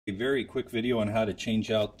A very quick video on how to change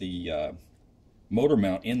out the motor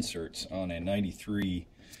mount inserts on a 93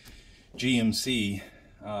 GMC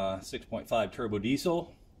 6.5 turbo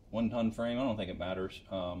diesel, 1-ton frame. I don't think it matters.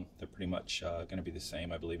 They're pretty much going to be the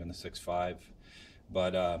same, I believe, in the 6.5.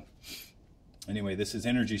 But anyway, this is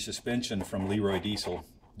energy suspension from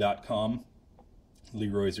LeroyDiesel.com.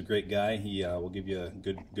 Leroy's a great guy. He will give you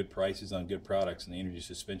good prices on good products, and the energy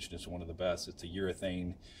suspension is one of the best. It's a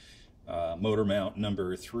urethane motor mount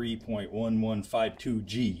number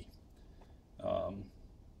 3.1152G.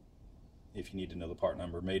 If you need to know the part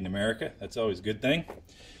number, made in America, that's always a good thing.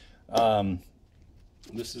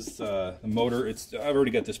 This is the motor. I've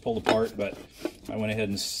already got this pulled apart, but I went ahead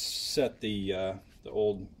and set the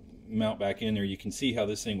old mount back in there. You can see how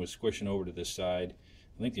this thing was squishing over to this side.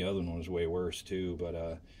 I think the other one was way worse too, but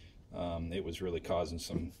it was really causing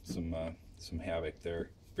some havoc there.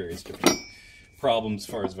 Various different problems as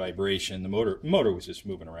far as vibration. The motor was just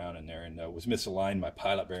moving around in there and was misaligned. My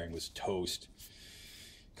pilot bearing was toast,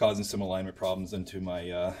 causing some alignment problems into my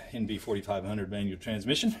NB4500 manual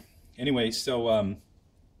transmission. Anyway, so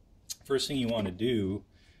first thing you want to do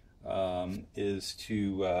is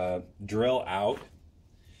to drill out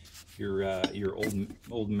your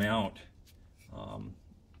old mount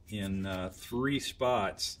in 3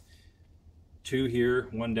 spots. 2 here,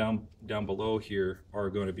 1 down below here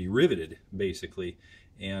are going to be riveted basically,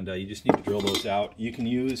 and you just need to drill those out. You can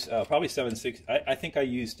use probably 7/6. I think I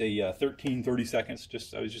used a 13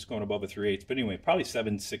 30-seconds. I was just going above a 3/8, but anyway, probably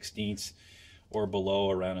 7/16 or below,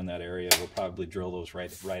 around in that area. We'll probably drill those right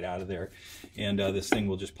out of there, and this thing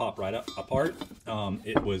will just pop right apart.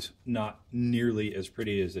 It was not nearly as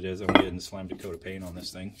pretty as it is. I went ahead and slammed a coat of paint on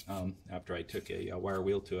this thing after I took a wire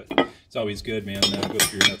wheel to it. It's always good, man. Go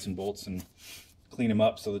through your nuts and bolts and clean them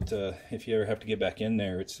up so that if you ever have to get back in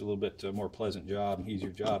there, it's a little bit more pleasant job,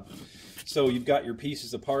 easier job. So you've got your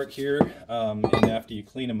pieces apart here, and after you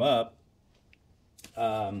clean them up,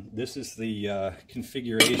 this is the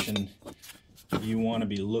configuration you want to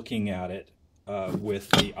be looking at it with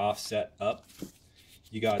the offset up.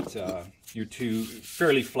 You got your 2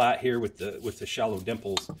 fairly flat here with the shallow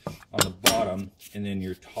dimples on the bottom, and then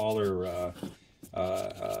your taller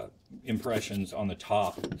impressions on the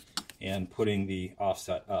top, and putting the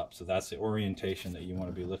offset up. So that's the orientation that you want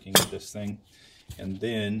to be looking at this thing. And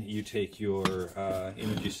then you take your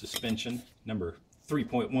energy suspension number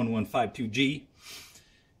 3.1152G,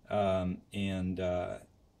 and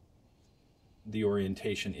the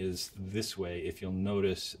orientation is this way. If you'll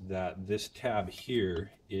notice that this tab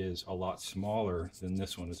here is a lot smaller than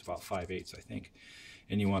this one. It's about 5/8, I think.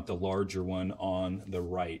 And you want the larger one on the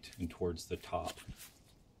right and towards the top.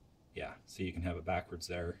 Yeah, so you can have it backwards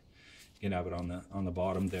there. You can have it on the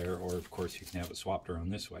bottom there, or of course you can have it swapped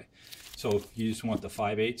around this way. So you just want the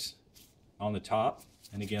 5/8 on the top,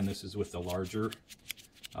 and again, this is with the larger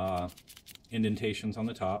indentations on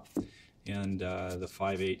the top, and the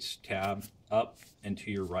 5/8 tab up and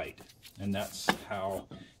to your right, and that's how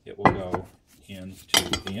it will go into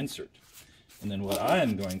the insert. And then what I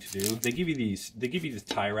am going to do, they give you these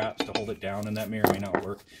tie wraps to hold it down, and that may or may not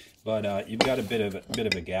work, but you've got a bit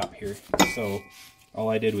of a gap here. So all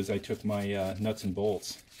I did was I took my nuts and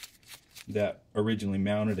bolts that originally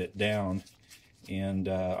mounted it down, and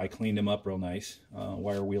I cleaned them up real nice,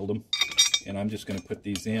 wire wheeled them, and I'm just going to put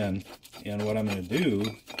these in. And what I'm going to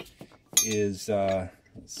do is let's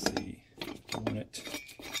see,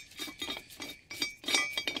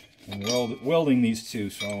 I'm welding these two,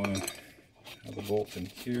 so I want to have the bolt in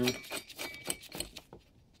here.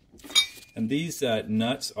 And these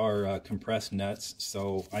nuts are compressed nuts,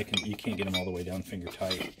 so you can't get them all the way down finger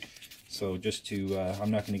tight. So just to,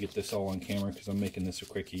 I'm not going to get this all on camera because I'm making this a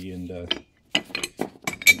quickie, and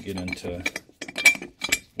get into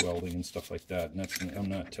welding and stuff like that. And I'm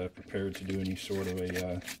not prepared to do any sort of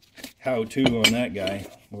a how-to on that guy,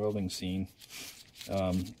 welding scene.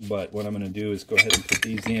 But what I'm going to do is go ahead and put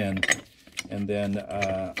these in, and then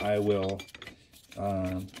I will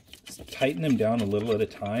tighten them down a little at a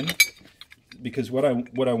time, because what I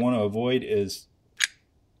want to avoid is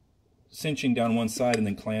cinching down one side and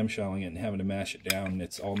then clamshelling it and having to mash it down and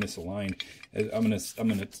it's all misaligned. I'm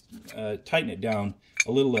gonna tighten it down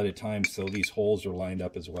a little at a time so these holes are lined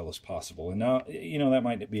up as well as possible. And now, you know, that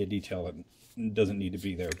might be a detail that doesn't need to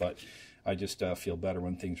be there, but I just feel better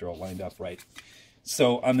when things are all lined up right.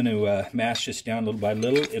 So I'm going to mash this down little by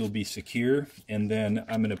little. It'll be secure, and then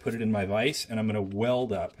I'm going to put it in my vise, and I'm going to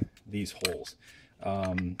weld up these holes.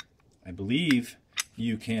 I believe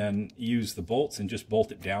you can use the bolts and just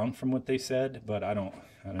bolt it down from what they said, but I don't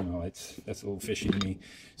know. That's a little fishy to me.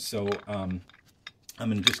 So I'm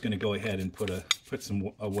just going to go ahead and put a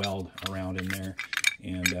weld around in there,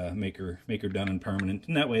 and make her done and permanent.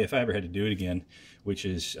 And that way, if I ever had to do it again, which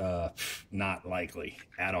is not likely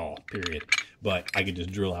at all, period, but I could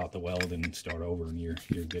just drill out the weld and start over, and you're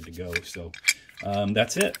good to go. So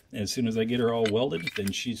that's it. As soon as I get her all welded,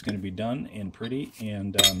 then she's going to be done and pretty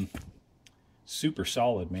and super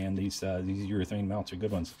solid, man. These urethane mounts are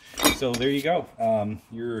good ones. So there you go.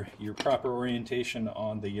 Your proper orientation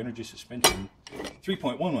on the Energy Suspension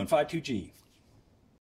 3.1152G.